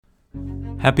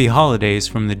Happy holidays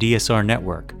from the DSR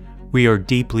network. We are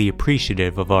deeply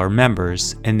appreciative of our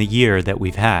members and the year that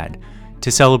we've had. To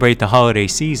celebrate the holiday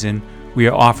season, we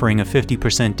are offering a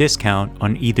 50% discount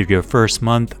on either your first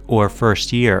month or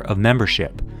first year of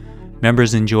membership.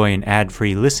 Members enjoy an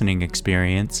ad-free listening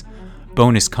experience,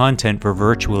 bonus content for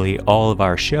virtually all of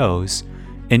our shows,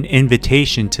 an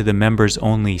invitation to the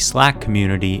members-only Slack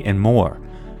community, and more.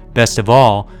 Best of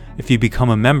all, if you become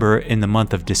a member in the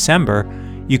month of December,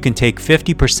 you can take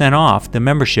 50% off the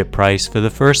membership price for the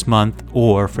first month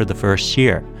or for the first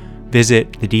year. Visit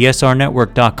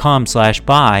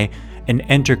thedsrnetwork.com/buy and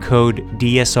enter code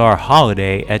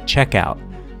DSRHoliday at checkout.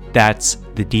 That's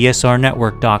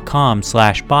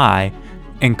thedsrnetwork.com/buy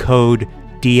and code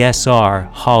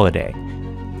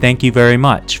DSRHoliday. Thank you very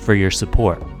much for your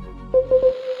support.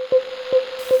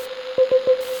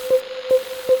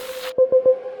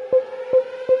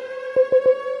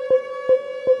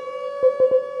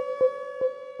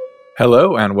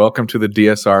 Hello and welcome to the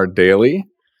DSR Daily.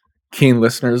 Keen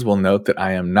listeners will note that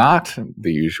I am not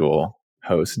the usual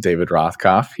host, David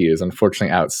Rothkopf. He is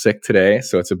unfortunately out sick today,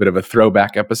 so it's a bit of a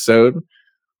throwback episode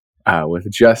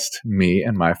with just me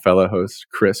and my fellow host,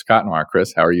 Chris Cotnoir.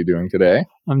 Chris, how are you doing today?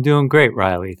 I'm doing great,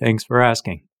 Riley. Thanks for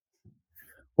asking.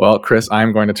 Well, Chris,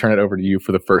 I'm going to turn it over to you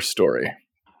for the first story.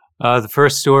 The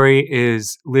first story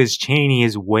is Liz Cheney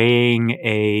is weighing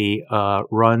a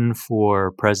run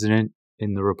for president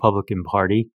in the Republican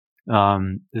Party.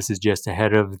 This is just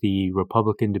ahead of the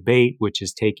Republican debate, which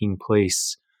is taking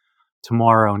place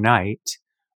tomorrow night.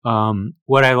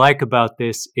 What I like about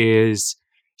this is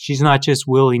she's not just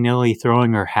willy-nilly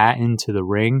throwing her hat into the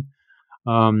ring.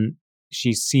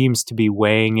 She seems to be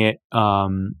weighing it,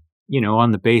 on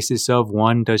the basis of,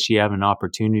 one, does she have an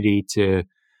opportunity to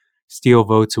steal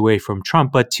votes away from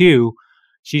Trump? But two,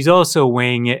 she's also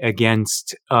weighing it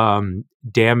against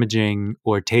damaging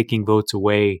or taking votes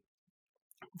away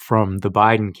from the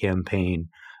Biden campaign.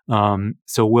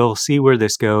 So we'll see where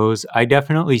this goes. I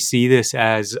definitely see this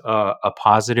as a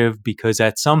positive because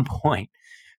at some point,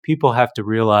 people have to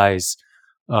realize,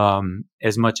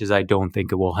 as much as I don't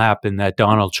think it will happen, that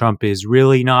Donald Trump is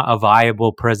really not a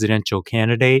viable presidential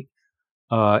candidate.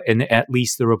 And at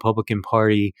least the Republican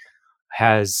Party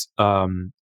has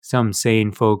some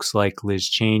sane folks like Liz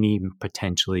Cheney,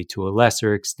 potentially to a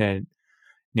lesser extent,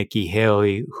 Nikki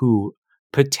Haley, who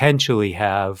potentially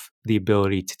have the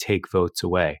ability to take votes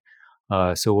away.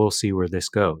 So we'll see where this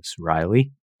goes.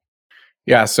 Riley?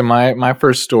 Yeah, so my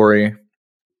first story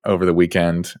over the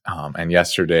weekend and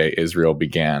yesterday, Israel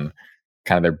began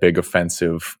kind of their big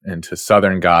offensive into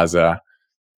southern Gaza.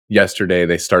 Yesterday,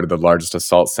 they started the largest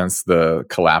assault since the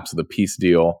collapse of the peace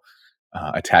deal,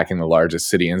 attacking the largest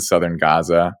city in southern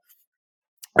Gaza.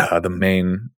 The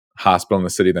main hospital in the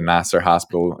city, the Nasser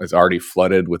Hospital, is already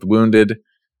flooded with wounded,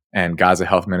 and Gaza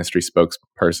Health Ministry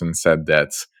spokesperson said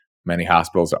that many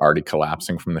hospitals are already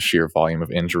collapsing from the sheer volume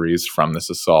of injuries from this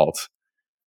assault.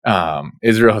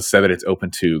 Israel has said that it's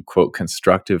open to, quote,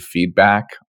 constructive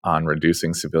feedback on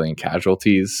reducing civilian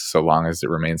casualties, so long as it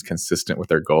remains consistent with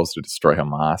their goals to destroy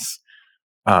Hamas.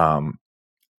 From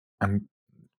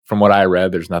what I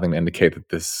read, there's nothing to indicate that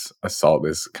this assault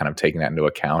is kind of taking that into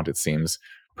account. It seems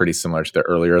pretty similar to the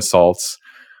earlier assaults.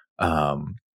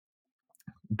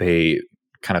 They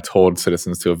kind of told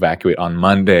citizens to evacuate on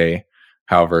Monday.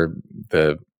 However,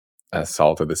 the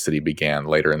assault of the city began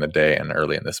later in the day and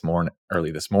early this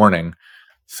morning.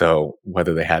 So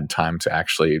whether they had time to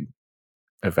actually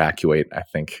evacuate, I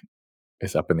think,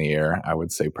 is up in the air. I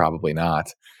would say probably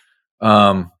not.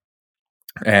 And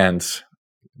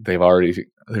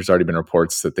there's already been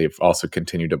reports that they've also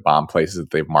continued to bomb places that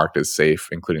they've marked as safe,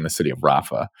 including the city of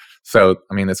Rafah. So,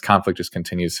 this conflict just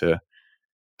continues to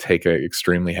take an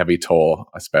extremely heavy toll,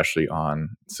 especially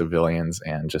on civilians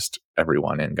and just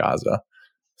everyone in Gaza.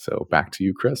 So back to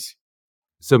you, Chris.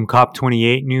 Some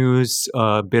COP28 news,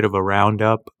 a bit of a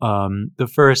roundup. The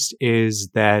first is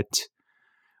that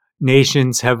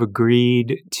nations have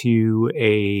agreed to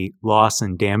a loss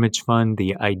and damage fund,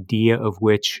 the idea of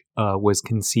which was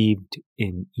conceived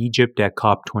in Egypt at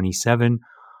COP27.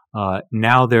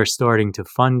 Now they're starting to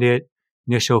fund it.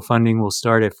 Initial funding will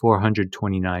start at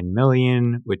 $429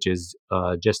 million, which is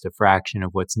just a fraction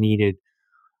of what's needed.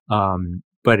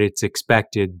 But it's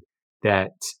expected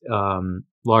that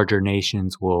larger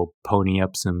nations will pony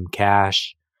up some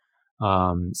cash.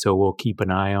 So we'll keep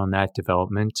an eye on that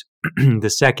development. The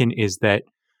second is that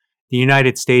the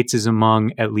United States is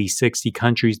among at least 60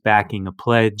 countries backing a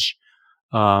pledge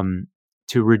to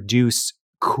reduce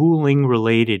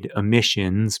cooling-related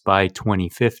emissions by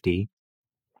 2050.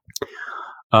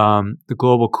 The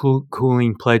global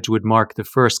cooling pledge would mark the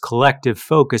first collective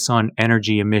focus on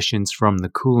energy emissions from the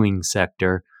cooling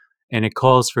sector, and it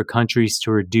calls for countries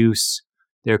to reduce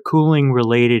their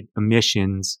cooling-related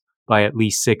emissions by at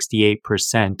least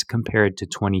 68% compared to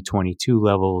 2022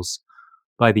 levels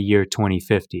by the year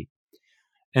 2050.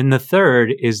 And the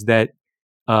third is that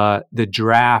the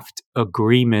draft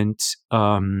agreement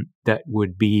that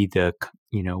would be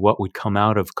what would come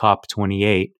out of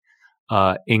COP28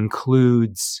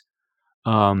 includes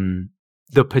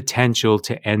the potential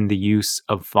to end the use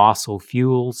of fossil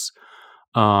fuels.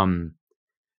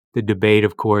 The debate,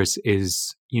 of course,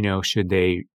 is, should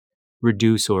they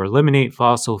reduce or eliminate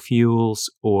fossil fuels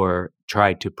or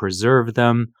try to preserve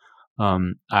them?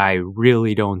 I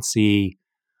really don't see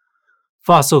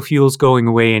fossil fuels going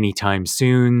away anytime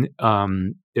soon.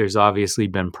 There's obviously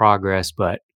been progress,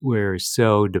 but we're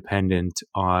so dependent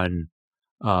on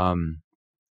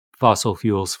fossil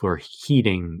fuels for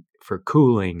heating, for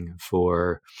cooling,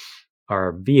 for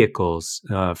our vehicles,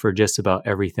 for just about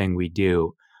everything we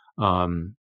do.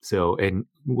 And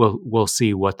we'll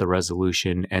see what the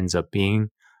resolution ends up being.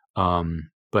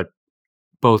 But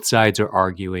both sides are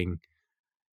arguing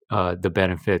the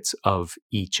benefits of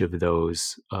each of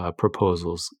those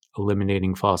proposals,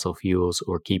 eliminating fossil fuels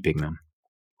or keeping them.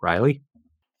 Riley?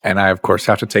 And I, of course,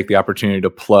 have to take the opportunity to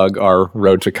plug our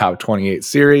Road to COP28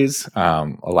 series. A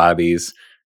lot of these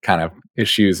kind of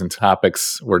issues and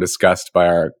topics were discussed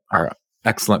by our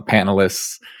excellent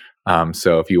panelists.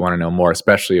 So if you want to know more,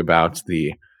 especially about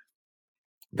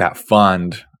that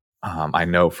fund, I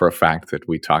know for a fact that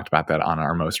we talked about that on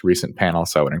our most recent panel.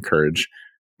 So I would encourage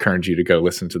you to go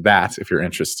listen to that if you're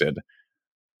interested.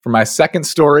 For my second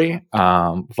story,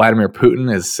 Vladimir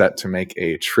Putin is set to make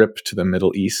a trip to the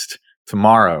Middle East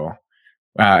tomorrow.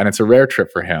 And it's a rare trip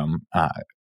for him,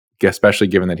 especially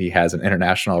given that he has an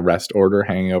international arrest order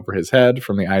hanging over his head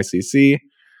from the ICC.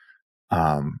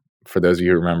 For those of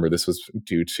you who remember, this was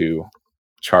due to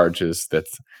charges that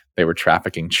they were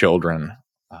trafficking children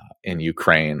in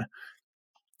Ukraine.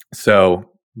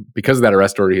 So because of that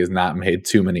arrest order, he has not made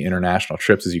too many international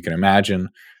trips, as you can imagine.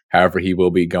 However, he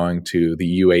will be going to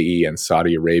the UAE and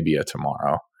Saudi Arabia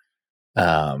tomorrow.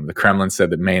 The Kremlin said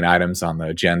that main items on the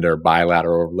agenda are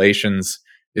bilateral relations,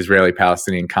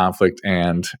 Israeli-Palestinian conflict,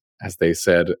 and, as they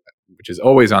said, which is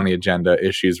always on the agenda,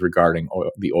 issues regarding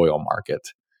the oil market.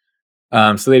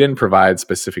 So they didn't provide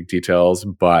specific details,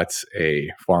 but a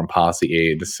foreign policy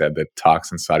aide said that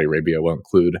talks in Saudi Arabia will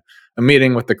include a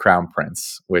meeting with the crown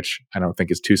prince, which I don't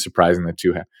think is too surprising. The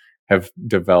two have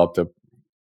developed a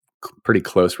pretty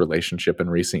close relationship in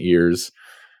recent years.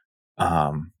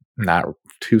 Not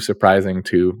too surprising,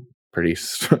 to pretty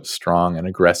strong and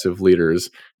aggressive leaders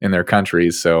in their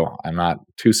countries. So I'm not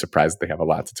too surprised that they have a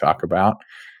lot to talk about.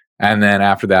 And then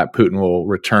after that, Putin will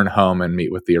return home and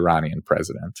meet with the Iranian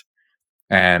president.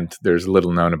 And there's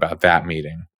little known about that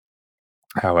meeting.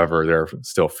 However, there are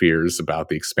still fears about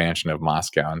the expansion of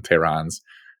Moscow and Tehran's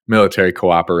military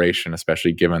cooperation,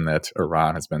 especially given that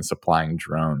Iran has been supplying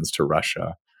drones to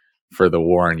Russia for the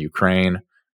war in Ukraine.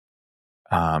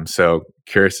 So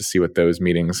curious to see what those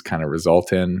meetings kind of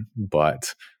result in,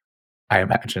 but I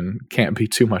imagine can't be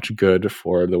too much good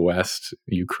for the West,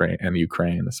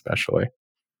 Ukraine especially.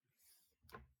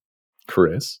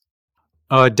 Chris?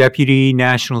 Deputy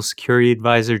National Security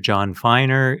Advisor John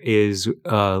Feiner is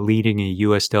leading a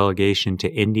U.S. delegation to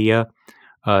India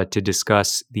to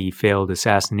discuss the failed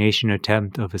assassination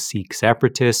attempt of a Sikh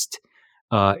separatist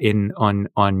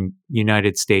on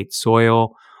United States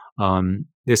soil.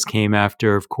 This came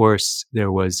after, of course,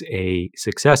 there was a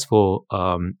successful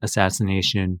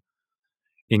assassination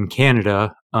in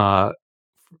Canada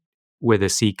with a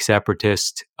Sikh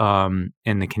separatist, and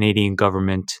the Canadian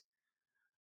government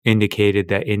indicated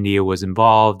that India was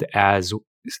involved, as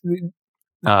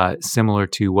similar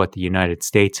to what the United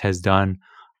States has done.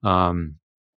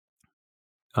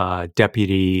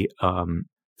 Deputy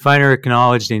Feiner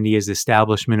acknowledged India's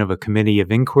establishment of a committee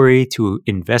of inquiry to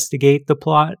investigate the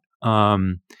plot.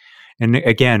 And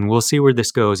again, we'll see where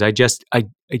this goes. I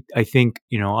think,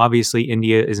 obviously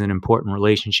India is an important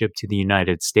relationship to the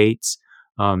United States.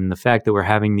 The fact that we're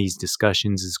having these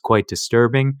discussions is quite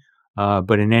disturbing.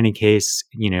 But in any case,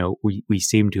 we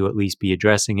seem to at least be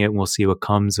addressing it. And we'll see what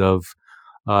comes of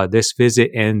this visit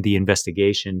and the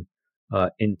investigation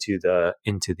into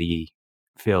the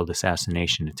failed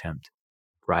assassination attempt.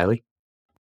 Riley?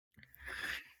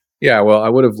 Yeah, well, I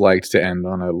would have liked to end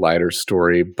on a lighter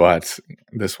story, but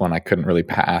this one I couldn't really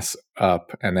pass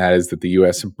up, and that is that the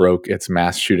U.S. broke its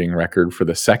mass shooting record for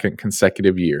the second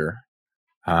consecutive year.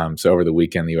 So over the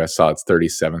weekend, the U.S. saw its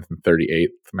 37th and 38th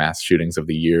mass shootings of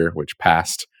the year, which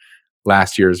passed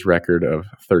last year's record of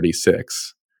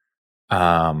 36.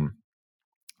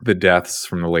 The deaths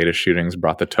from the latest shootings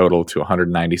brought the total to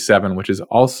 197, which is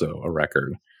also a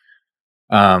record.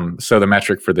 So the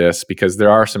metric for this, because there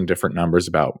are some different numbers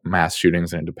about mass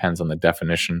shootings and it depends on the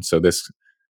definition. So this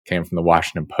came from the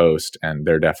Washington Post, and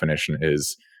their definition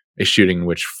is a shooting in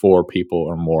which 4 people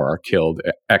or more are killed,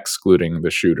 excluding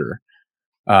the shooter.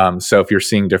 So if you're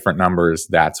seeing different numbers,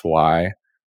 that's why.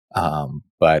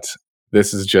 But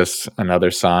this is just another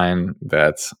sign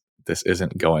that this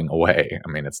isn't going away.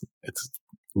 I mean, it's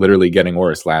literally getting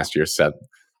worse. Last year set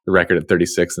the record at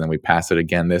 36, and then we passed it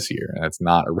again this year. And that's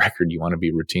not a record you want to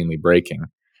be routinely breaking.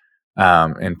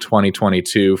 In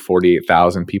 2022,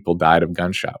 48,000 people died of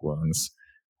gunshot wounds,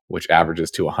 which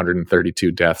averages to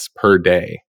 132 deaths per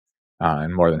day.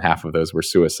 And more than half of those were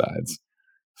suicides.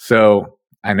 So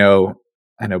I know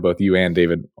both you and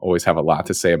David always have a lot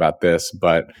to say about this,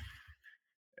 but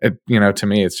to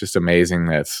me, it's just amazing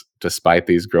that despite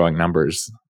these growing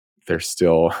numbers, there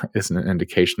still isn't an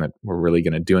indication that we're really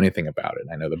going to do anything about it.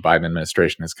 I know the Biden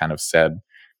administration has kind of said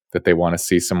that they want to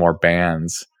see some more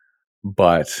bans,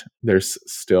 but there's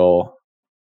still,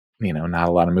 not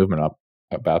a lot of movement up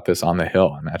about this on the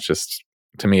Hill. And that's just,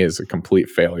 to me, is a complete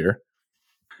failure.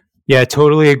 Yeah,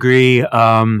 totally agree.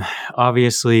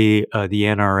 Obviously, the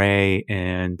NRA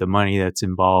and the money that's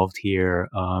involved here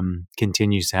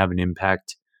continues to have an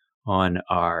impact on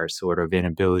our sort of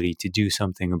inability to do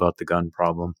something about the gun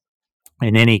problem.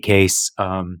 In any case,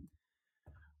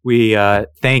 we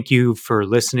thank you for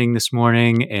listening this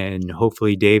morning, and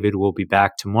hopefully David will be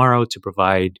back tomorrow to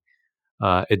provide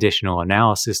additional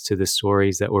analysis to the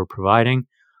stories that we're providing.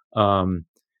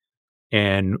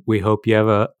 And we hope you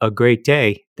have a great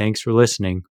day. Thanks for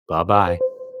listening. Bye-bye.